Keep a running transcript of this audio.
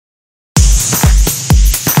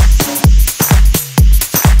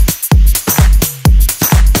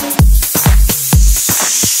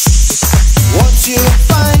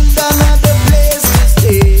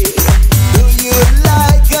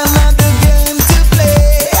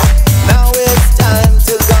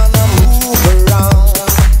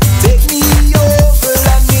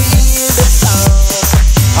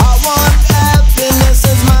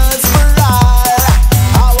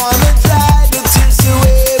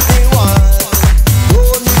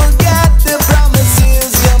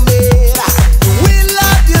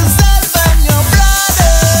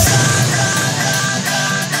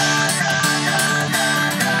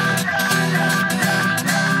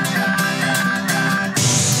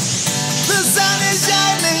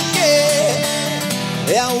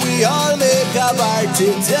and we all make a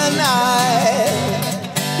party tonight.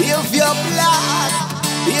 If you're black,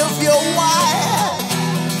 if you're white,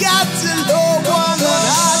 got to know one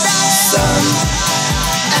another. Sun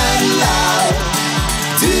and love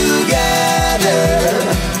together,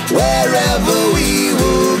 wherever we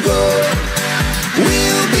will go,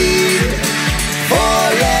 we'll be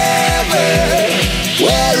forever.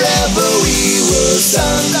 Wherever we will,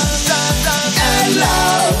 sun and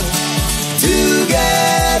love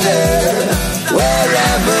together,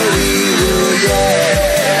 wherever we will go,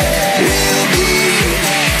 we'll be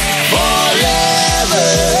forever,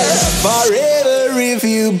 forever if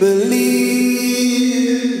you believe.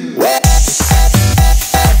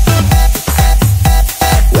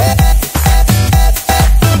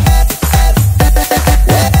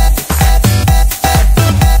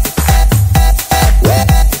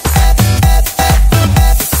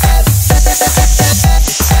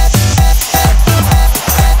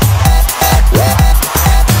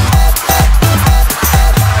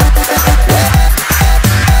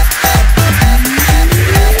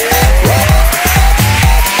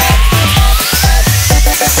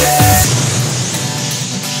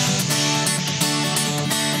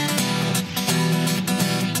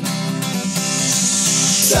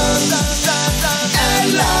 And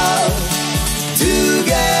love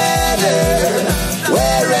together,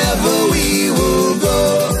 wherever we will go,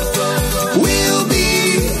 we'll be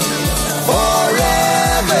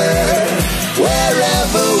forever.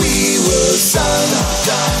 Wherever we will, sun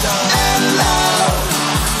and love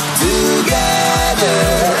together,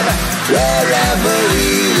 wherever